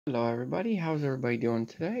Hello everybody, how's everybody doing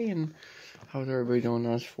today? And how's everybody doing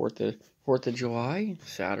on this 4th of July,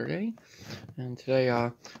 Saturday? And today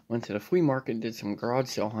I went to the flea market and did some garage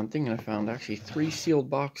sale hunting, and I found actually 3 sealed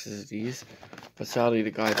boxes of these. But sadly the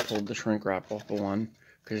guy pulled the shrink wrap off of one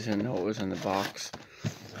because he didn't know it was in the box.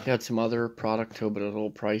 He had some other product too, but a little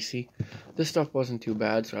pricey. This stuff wasn't too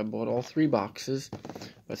bad, so I bought all 3 boxes.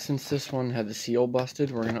 But since this one had the seal busted,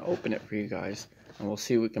 we're going to open it for you guys, and we'll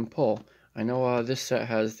see what we can pull. I know this set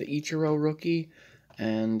has the Ichiro rookie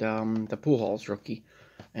and the Pujols rookie.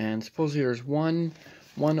 And supposedly there's one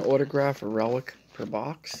autograph or relic per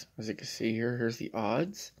box. As you can see here, here's the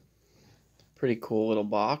odds. Pretty cool little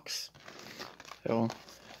box. So,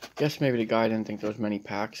 I guess maybe the guy didn't think there was many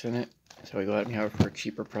packs in it, so he let me have it for a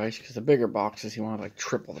cheaper price, because the bigger boxes, he wanted like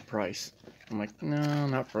triple the price. I'm like, no,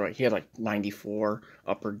 not for like, he had like 94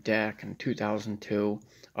 Upper Deck and 2002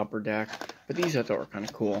 Upper Deck, but these I thought were kind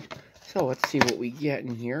of cool. So let's see what we get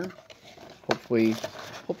in here. Hopefully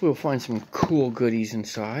we'll find some cool goodies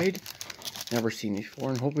inside. Never seen these before,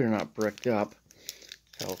 and hopefully they're not bricked up.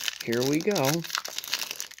 So here we go.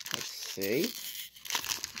 Let's see.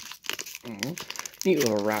 Neat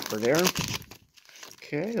little wrapper there.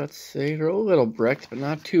 Okay, let's see. They're a little bricked, but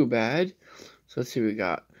not too bad. So let's see what we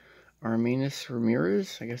got. Arminus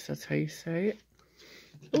Ramirez, I guess that's how you say it.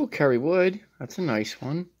 Oh, Kerry Wood. That's a nice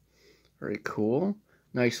one. Very cool.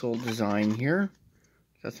 Nice little design here.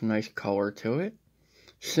 Got some nice color to it.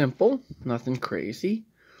 Simple, nothing crazy.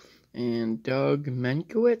 And Doug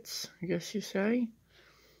Menkowitz, I guess you say.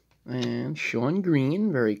 And Sean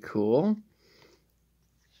Green, very cool.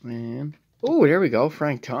 And, oh, there we go,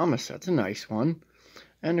 Frank Thomas, that's a nice one.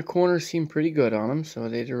 And the corners seem pretty good on them, so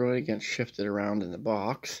they didn't really get shifted around in the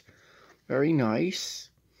box. Very nice.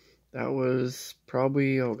 That was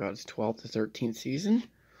probably, oh god, it's 12th to 13th season.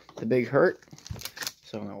 The Big Hurt.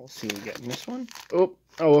 So now we'll see what we get in this one. Oh,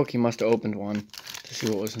 look, he must have opened one to see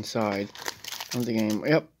what was inside. I don't think any,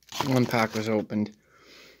 yep, one pack was opened.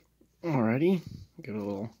 Alrighty, get a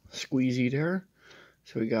little squeezy there.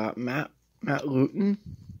 So we got Matt Luton.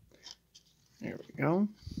 There we go.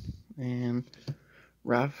 And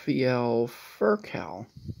Raphael Furcal.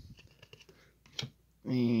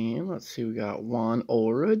 And let's see, we got John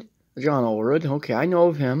Olerud. Okay, I know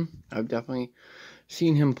of him. I've definitely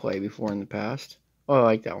seen him play before in the past. Oh, I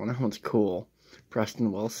like that one. That one's cool.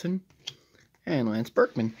 Preston Wilson. And Lance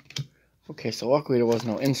Berkman. Okay, so luckily there was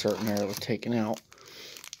no insert in there that was taken out.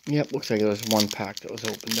 Yep, looks like there was one pack that was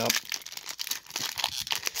opened up.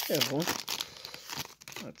 So,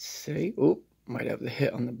 let's see. Oop, might have the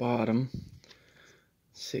hit on the bottom.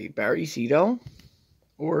 Let's see, Barry Zito.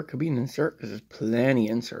 Or it could be an insert, because there's plenty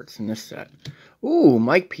of inserts in this set. Ooh,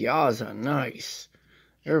 Mike Piazza. Nice.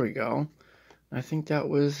 There we go. I think that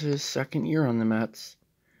was his 2nd year on the Mets.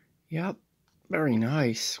 Yep, very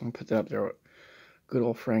nice. I'm going to put that up there with good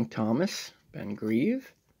old Frank Thomas, Ben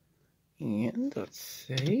Grieve, and let's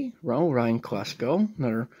see, Ryan Klesko,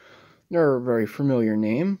 another very familiar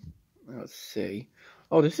name. Let's see.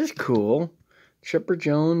 Oh, this is cool. Chipper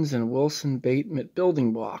Jones and Wilson Bateman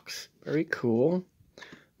building blocks. Very cool.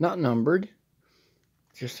 Not numbered.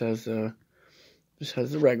 Just has the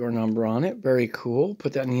regular number on it. Very cool.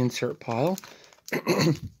 Put that in the insert pile.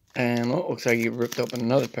 And oh, looks like he ripped open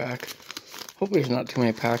another pack. Hopefully there's not too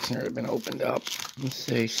many packs in there that have been opened up. Let's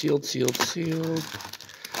see, sealed.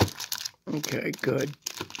 Okay, good.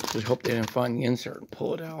 Just hope they didn't find the insert and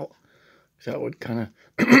pull it out, because that would kind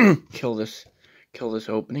of kill this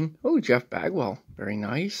opening. Oh, Jeff Bagwell, very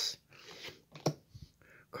nice.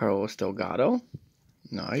 Carlos Delgado,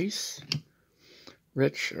 nice.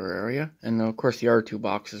 Rich Area, and of course the other 2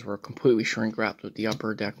 boxes were completely shrink wrapped with the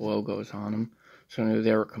Upper Deck logos on them. So I knew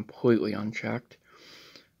they were completely unchecked.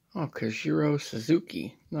 Oh, Kajiro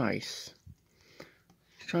Suzuki. Nice.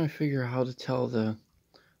 Just trying to figure out how to tell the...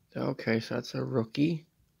 Okay, so that's a rookie.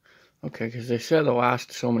 Okay, because they said the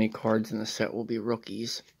last so many cards in the set will be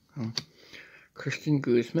rookies. Christian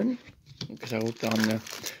Guzman. Because I looked on the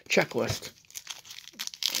checklist.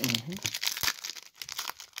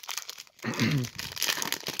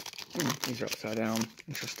 These are upside down.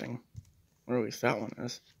 Interesting. Or at least that one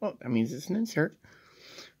is. Oh, that means it's an insert.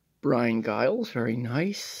 Brian Giles, very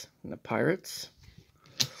nice. And the Pirates.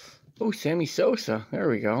 Oh, Sammy Sosa. There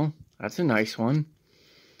we go. That's a nice one.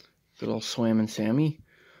 Good old Slammin' Sammy.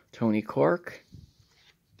 Tony Clark.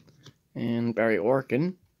 And Barry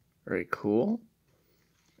Orkin. Very cool.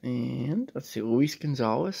 And let's see, Luis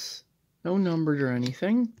Gonzalez. No numbered or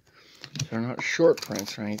anything. So they're not short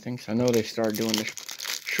prints or anything. So I know they started doing the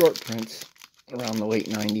short prints around the late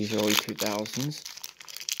 90s, early 2000s.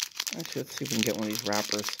 Actually, let's see if we can get one of these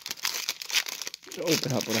wrappers to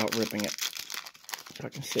open up without ripping it. so I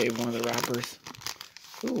can save one of the wrappers.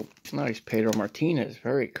 Ooh, nice. Pedro Martinez,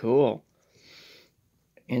 very cool.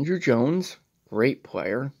 Andrew Jones, great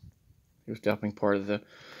player. He was definitely part of the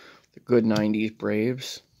good 90s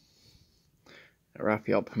Braves.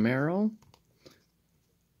 Rafael Palmeiro.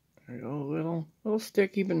 There you go, a little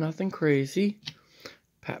sticky, but nothing crazy.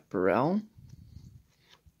 Pat Burrell.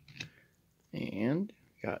 And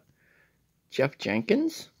got Jeff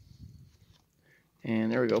Jenkins.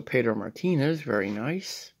 And there we go, Pedro Martinez, very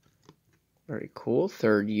nice. Very cool,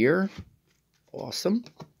 3rd year. Awesome.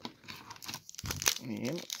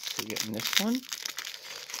 And let's see, getting this one.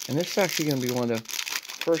 And this is actually going to be one of the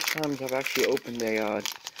first times I've actually opened a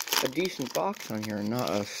decent box on here, and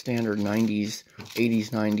not a standard 90s, 80s,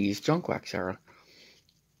 90s junk wax era.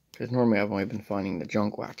 Because normally I've only been finding the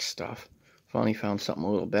junk wax stuff. Finally found something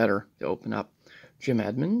a little better to open up. Jim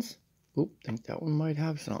Edmonds. Oop, think that one might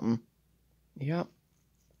have something. Yep.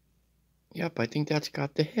 Yep, I think that's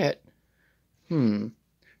got the hit. Alrighty,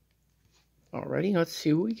 let's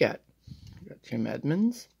see who we get. We got Jim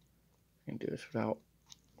Edmonds. I can do this without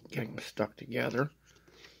getting them stuck together.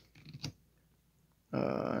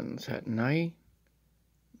 And is that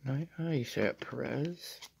how you say it?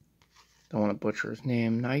 Perez. Don't want to butcher his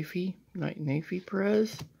name. Knifey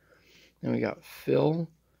Perez. Then we got Phil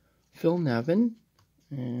Nevin.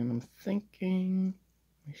 And I'm thinking,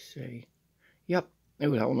 let me see. Yep.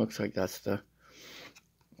 Ooh, that one looks like that's the,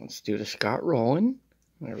 let's do the Scott Rowland.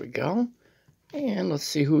 There we go. And let's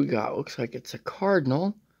see who we got. Looks like it's a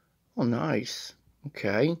Cardinal. Oh, nice.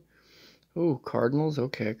 Okay. Ooh, Cardinals.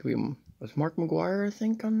 Okay, could be, was Mark McGuire, I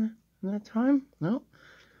think, on that time? No?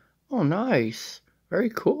 Oh, nice. Very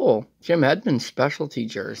cool. Jim Edmonds specialty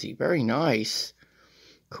jersey. Very nice.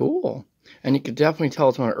 Cool. And you could definitely tell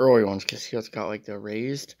it's one of the early ones because it's got like the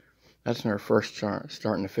raised. That's when they're first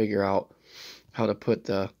starting to figure out how to put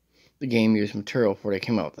the game used material before they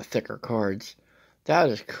came out with the thicker cards. That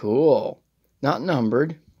is cool. Not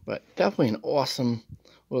numbered, but definitely an awesome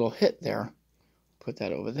little hit there. Put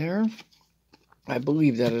that over there. I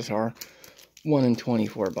believe that is our 1 in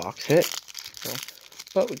 24 box hit. So,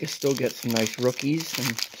 but we can still get some nice rookies and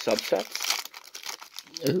subsets.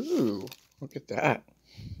 Ooh, look at that.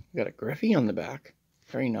 We got a Griffey on the back.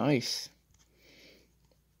 Very nice.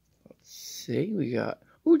 Let's see, we got,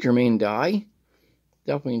 ooh, Jermaine Dye.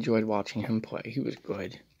 Definitely enjoyed watching him play. He was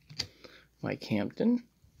good. Mike Hampton.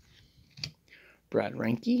 Brad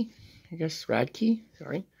Ranke. I guess Radke.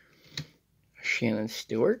 Sorry. Shannon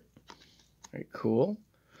Stewart. Very cool.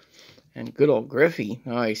 And good old Griffey.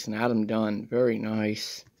 Nice. And Adam Dunn. Very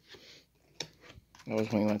nice. That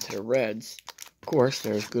was when we went to the Reds. Of course,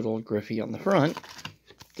 there's good old Griffey on the front.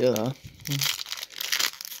 Duh.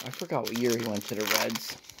 I forgot what year he went to the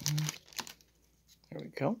Reds. There we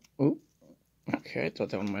go. Ooh. Okay, I thought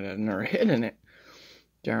that one might have another hit in it.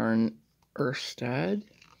 Darren Erstad.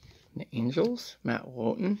 The Angels. Matt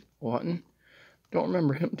Lawton. Don't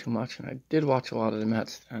remember him too much, and I did watch a lot of the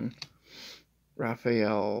Mets then.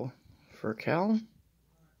 Rafael Furcal.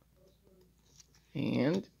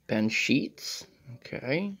 And Ben Sheets.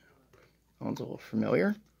 Okay. Sounds a little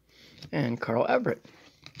familiar. And Carl Everett.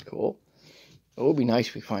 Cool. It would be nice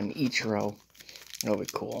if we find Ichiro. That would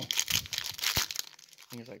be cool.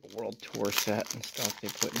 Things like the World Tour set and stuff they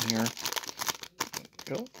put in here.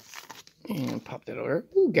 There we go. And pop that over.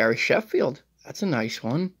 Ooh, Gary Sheffield. That's a nice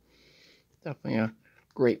one. Definitely a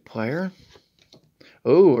great player.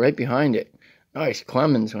 Oh, right behind it. Nice.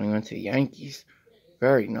 Clemens when he went to the Yankees.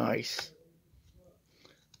 Very nice.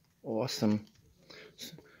 Awesome.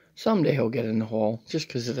 Someday he'll get in the hole. Just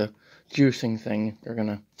because of the juicing thing. They're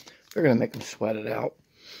gonna make him sweat it out.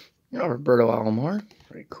 You know, Roberto Alomar.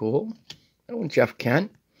 Very cool. Oh, and Jeff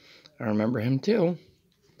Kent. I remember him too.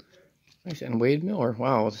 Nice. And Wade Miller.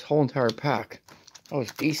 Wow, this whole entire pack. That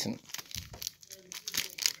was decent.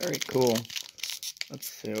 Very cool. Let's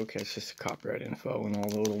see. Okay, it's just copyright info and all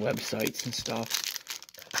the little websites and stuff.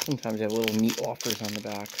 Sometimes they have little neat offers on the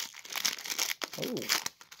back.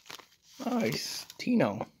 Oh, nice.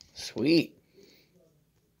 Tino. Sweet.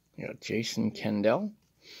 You got Jason Kendall.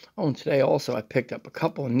 Oh, and today also I picked up a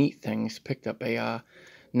couple of neat things. Picked up a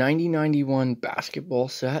 90-91 basketball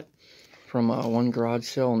set from one garage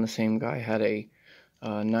sale, and the same guy had a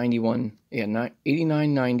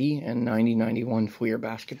 89-90 and 90-91 Fleer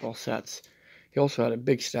basketball sets. He also had a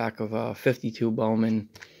big stack of 52 Bowman,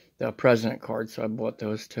 the President cards, so I bought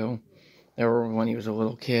those too. They were when he was a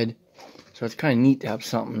little kid. So it's kind of neat to have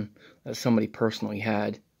something that somebody personally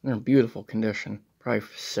had. They're in beautiful condition. Probably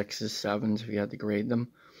 6s, 7s if you had to grade them.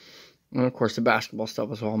 And of course the basketball stuff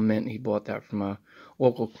was all mint. He bought that from a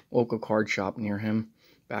local card shop near him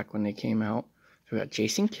back when they came out. So we got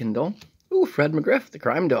Jason Kendall. Ooh, Fred McGriff, the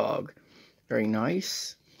crime dog. Very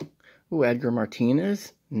nice. Ooh, Edgar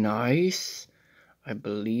Martinez. Nice. I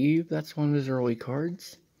believe that's one of his early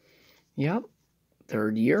cards. Yep.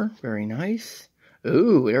 Third year. Very nice.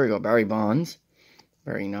 Ooh, there we go. Barry Bonds.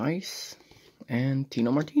 Very nice. And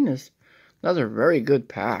Tino Martinez. Another very good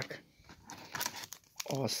pack.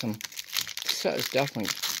 Awesome. This set is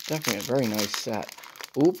definitely a very nice set.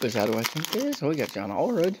 Oop, is that who I think it is? Oh, we got John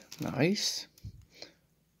Allred. Nice.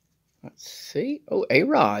 Let's see. Oh,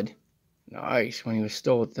 A-Rod. Nice. When he was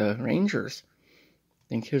still with the Rangers. I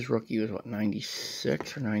think his rookie was, what,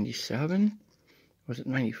 96 or 97? Was it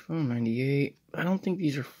 94, 98? I don't think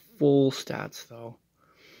these are full stats, though.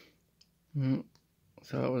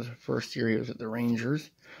 So that was the first year he was at the Rangers.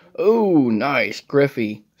 Oh, nice.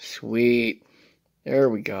 Griffey. Sweet. There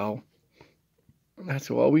we go. That's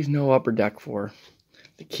what always know Upper Deck for.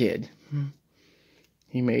 The kid.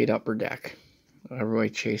 He made Upper Deck. Everybody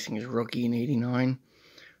chasing his rookie in 89.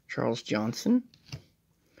 Charles Johnson.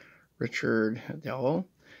 Richard Hadello.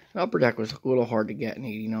 Upper Deck was a little hard to get in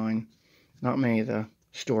 89. Not many of the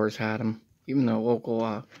stores had them. Even the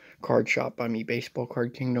local card shop by me, Baseball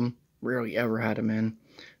Card Kingdom, rarely ever had them in.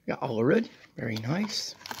 We got Allred. Very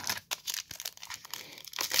nice.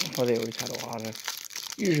 Well, they always had a lot of...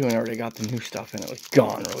 Usually whenever they got the new stuff in, it was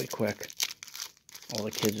gone really quick. All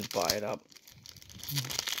the kids would buy it up.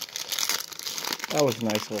 That was a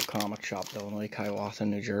nice little comic shop, though, in Lake Hiawatha,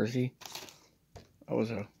 New Jersey. That was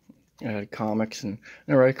you had comics, and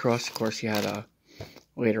right across, of course, you had,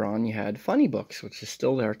 later on, you had Funny Books, which is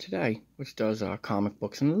still there today, which does comic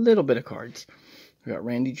books and a little bit of cards. We got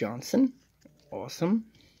Randy Johnson. Awesome.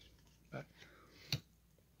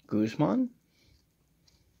 Guzman.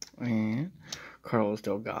 And Carlos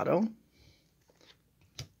Delgado.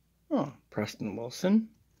 Oh, Preston Wilson.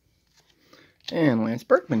 And Lance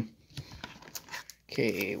Berkman.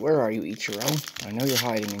 Okay, where are you, Ichiro? I know you're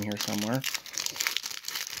hiding in here somewhere.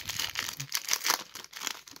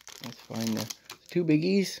 Let's find the two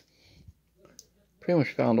biggies. Pretty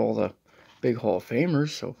much found all the big Hall of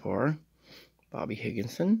Famers so far. Bobby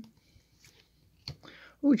Higginson.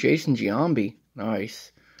 Ooh, Jason Giambi.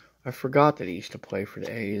 Nice. I forgot that he used to play for the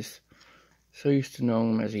A's. So used to know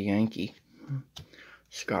him as a Yankee.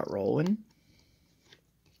 Scott Rowland.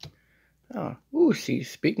 Ooh, see,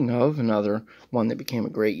 speaking of another one that became a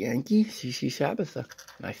great Yankee, CC Sabathia.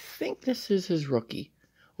 And I think this is his rookie.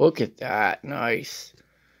 Look at that. Nice.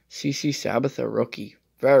 CC Sabathia rookie.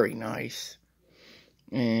 Very nice.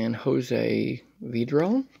 And Jose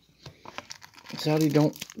Vidro. Sadly,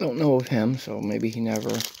 don't know of him, so maybe he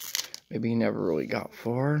never really got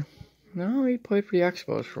far. No, he played for the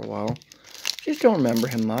Expos for a while. Just don't remember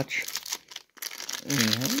him much.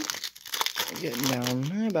 And getting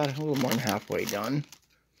down about a little more than halfway done.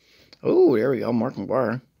 Oh, there we go, Mark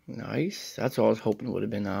McGwire. Nice. That's all I was hoping would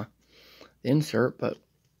have been the insert, but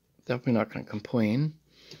definitely not going to complain.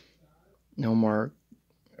 Nomar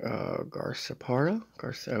Garciaparra.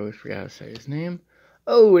 I always forget how to say his name.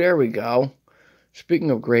 Oh, there we go.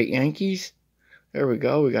 Speaking of great Yankees, there we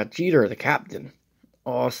go. We got Jeter, the captain.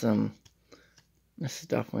 Awesome. This is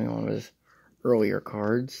definitely one of his earlier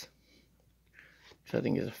cards. So I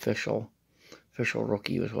think his official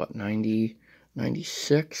rookie was, what, 90,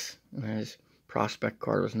 96? And his prospect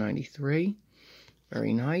card was 93.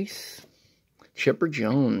 Very nice. Chipper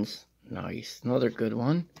Jones. Nice. Another good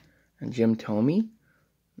one. And Jim Thome.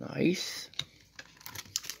 Nice.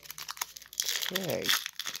 Okay.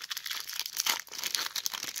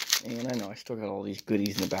 And I know I still got all these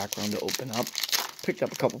goodies in the background to open up. Picked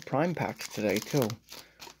up a couple prime packs today, too.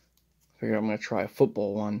 Figured I'm going to try a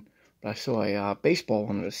football one. But I saw a baseball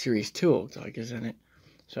one with a Series 2, looks like, is in it.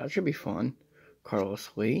 So that should be fun. Carlos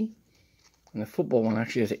Lee. And the football one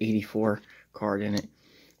actually has an 84 card in it.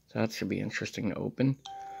 So that should be interesting to open.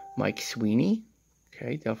 Mike Sweeney.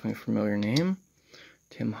 Okay, definitely a familiar name.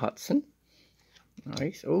 Tim Hudson.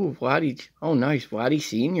 Nice. Oh, Vladdy. Oh, nice. Vladdy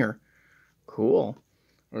Sr. Cool.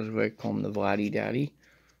 Or as we call him, the Vladdy Daddy.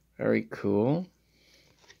 Very cool.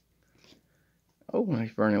 Oh,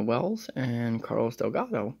 nice. Vernon Wells and Carlos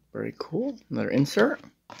Delgado. Very cool. Another insert.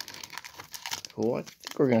 Cool. I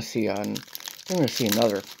think we're gonna see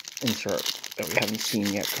another insert that we haven't seen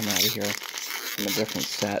yet come out of here from a different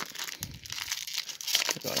set.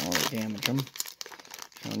 Because I don't want to damage them.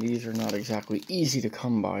 Now, these are not exactly easy to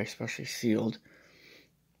come by, especially sealed.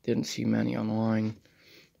 Didn't see many online.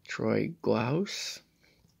 Troy Glaus.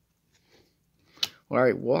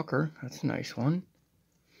 Larry Walker, that's a nice one.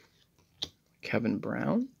 Kevin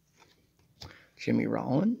Brown. Jimmy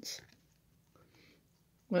Rollins.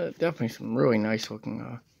 Well, definitely some really nice looking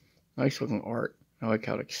art. I like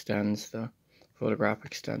how it extends the photograph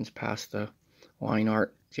extends past the line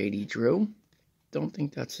art. J.D. Drew. Don't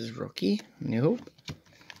think that's his rookie. Nope.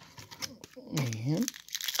 And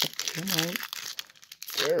come on.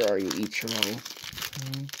 Where are you, Ichiro?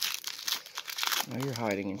 Oh, you're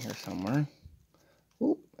hiding in here somewhere.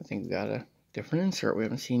 Oh, I think we got a different insert we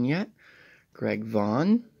haven't seen yet. Greg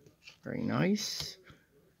Vaughn. Very nice.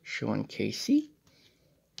 Sean Casey.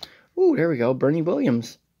 Oh, there we go. Bernie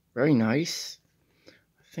Williams. Very nice.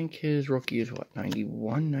 I think his rookie is what,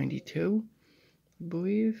 91, 92, I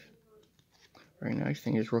believe. Very nice. I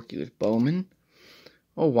think his rookie was Bowman.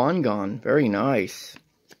 Oh, Wangan. Very nice.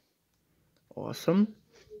 Awesome.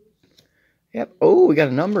 Yep. Oh, we got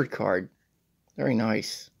a numbered card. Very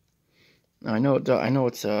nice. Now, I know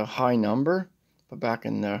it's a high number, but back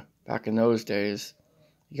in those days,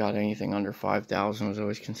 you got anything under 5,000 was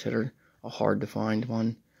always considered a hard to find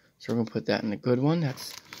one. So we're gonna put that in the good one.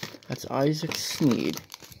 That's Isaac Sneed.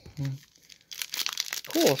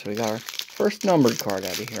 Cool. So we got our first numbered card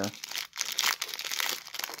out of here.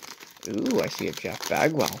 Ooh, I see a Jeff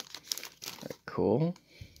Bagwell. Very cool.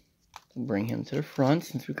 We'll bring him to the front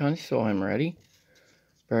since we kind of saw him already.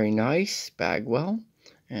 Very nice, Bagwell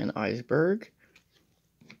and Iceberg.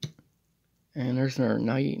 And there's our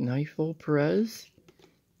Knifel Perez.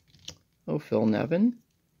 Oh, Phil Nevin.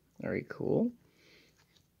 Very cool.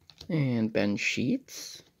 And Ben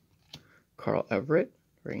Sheets. Carl Everett.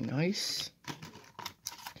 Very nice.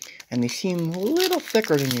 And they seem a little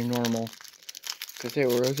thicker than your normal, because it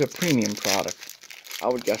was a premium product. I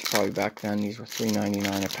would guess probably back then these were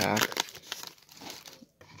 $3.99 a pack,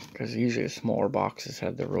 because usually the smaller boxes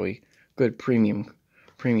had the really good premium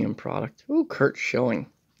product. Ooh, Kurt Schilling.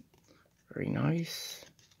 Very nice.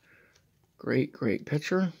 Great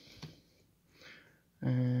picture.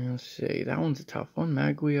 And let's see, that one's a tough one.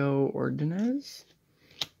 Maglio Ordonez.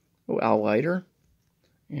 Oh, Al Leiter.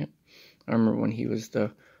 Yeah, I remember when he was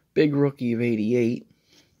the big rookie of '88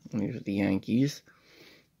 when he was with the Yankees.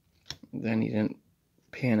 Then he didn't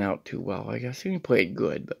pan out too well, I guess. He played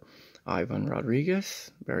good, but Ivan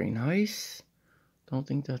Rodriguez, very nice. Don't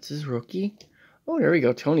think that's his rookie. Oh, there we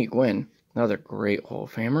go, Tony Gwynn. Another great Hall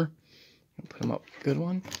of Famer. Put him up, good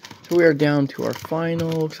one. So we are down to our final,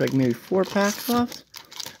 looks like maybe 4 packs left.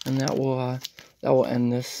 And that will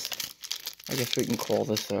end this. I guess we can call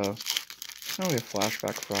this not really a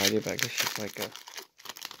Flashback Friday, but I guess just like a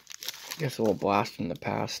a little blast from the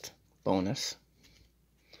past bonus.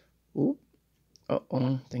 Ooh.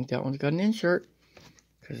 Uh-oh, I think that one's got an insert,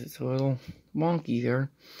 because it's a little wonky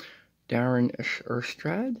there. Darren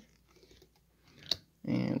Erstrad.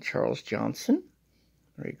 And Charles Johnson.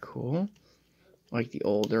 Very cool. Like the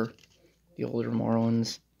older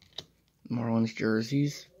Marlins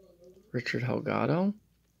jerseys. Richard Delgado.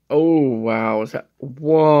 Oh, wow. Is that...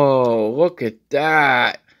 Whoa, look at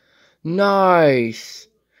that. Nice.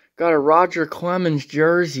 Got a Roger Clemens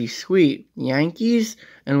jersey. Sweet. Yankees.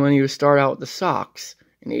 And when he would start out with the Sox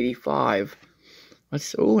in '85.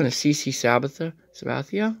 Oh, and a CC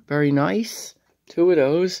Sabathia. Very nice. 2 of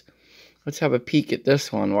those. Let's have a peek at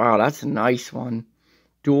this one. Wow, that's a nice one.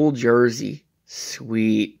 Dual jersey.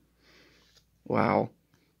 Sweet. Wow.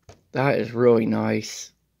 That is really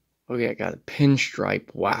nice. Okay, I got a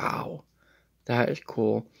pinstripe. Wow. That is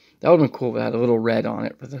cool. That would have been cool if it had a little red on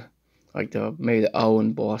it for maybe the O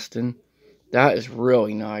in Boston. That is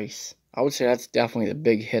really nice. I would say that's definitely the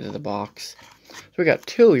big hit of the box. So we got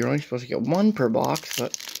 2. You're only supposed to get 1 per box,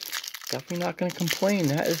 but definitely not going to complain.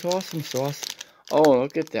 That is awesome sauce. Oh,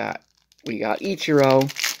 look at that. We got Ichiro.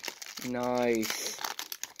 Nice.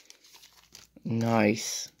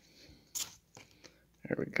 Nice.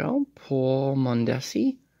 There we go. Paul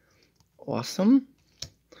Mondesi. Awesome.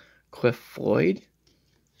 Cliff Floyd.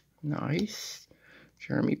 Nice.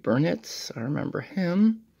 Jeremy Burnitz. I remember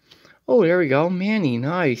him. Oh, there we go. Manny.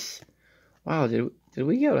 Nice. Wow, did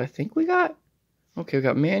we get what I think we got? Okay, we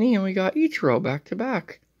got Manny and we got Ichiro back to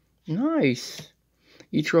back. Nice.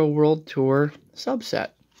 Ichiro World Tour subset.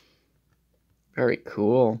 Very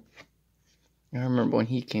cool. I remember when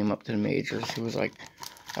he came up to the majors, he was like,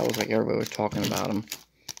 that was like everybody was talking about him.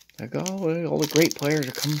 Like, oh, all the great players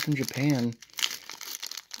are coming from Japan.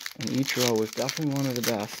 And Ichiro was definitely one of the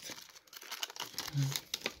best.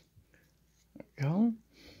 There we go.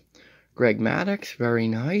 Greg Maddux, very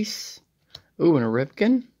nice. Ooh, and a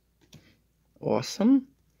Ripken. Awesome.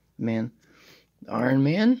 Man, Iron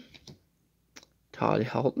Man. Todd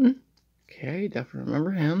Helton. Okay, definitely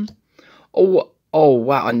remember him. Oh,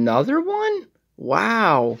 wow, another one?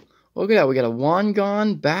 Wow. Look at that. We got a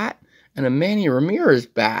Wangan bat and a Manny Ramirez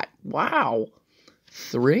bat. Wow.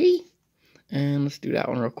 3? And let's do that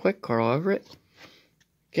one real quick. Carl Everett.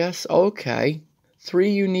 Guess, okay. 3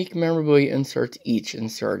 unique memorabilia inserts each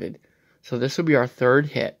inserted. So this will be our 3rd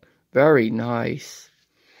hit. Very nice.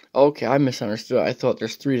 Okay, I misunderstood. I thought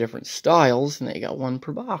there's 3 different styles, and they got 1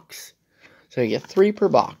 per box. So you get 3 per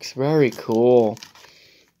box. Very cool.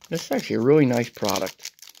 This is actually a really nice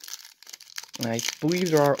product. And I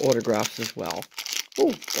believe there are autographs as well.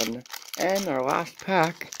 Oh, and our last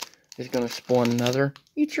pack is going to spawn another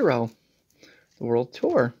Ichiro, the World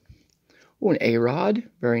Tour. Oh, an A-Rod.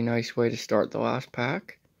 Very nice way to start the last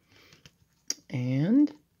pack.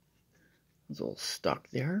 And it's a little stuck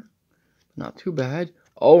there. Not too bad.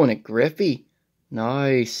 Oh, and a Griffey.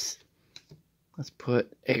 Nice. Let's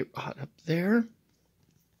put A-Rod up there.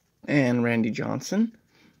 And Randy Johnson.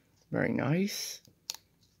 Very nice.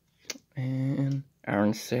 And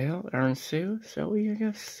Aaron Sale, I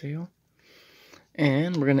guess, Sale.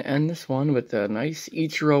 And we're going to end this one with a nice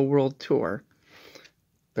Ichiro World Tour.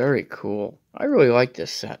 Very cool. I really like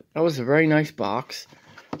this set. That was a very nice box.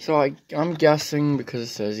 So I'm guessing, because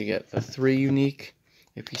it says you get the 3 unique.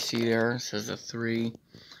 If you see there, it says the 3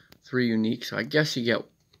 unique. So I guess you get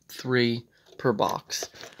 3 per box.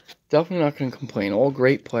 Definitely not going to complain. All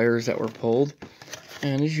great players that were pulled.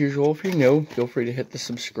 And as usual, if you're new, feel free to hit the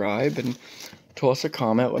subscribe and toss a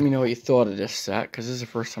comment. Let me know what you thought of this set, because this is the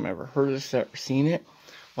first time I ever heard of this set or seen it.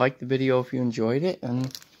 Like the video if you enjoyed it,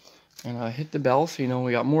 and hit the bell so you know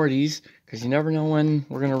we got more of these, because you never know when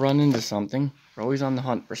we're going to run into something. We're always on the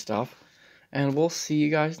hunt for stuff. And we'll see you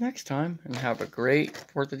guys next time, and have a great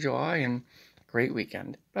 4th of July and great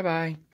weekend. Bye-bye.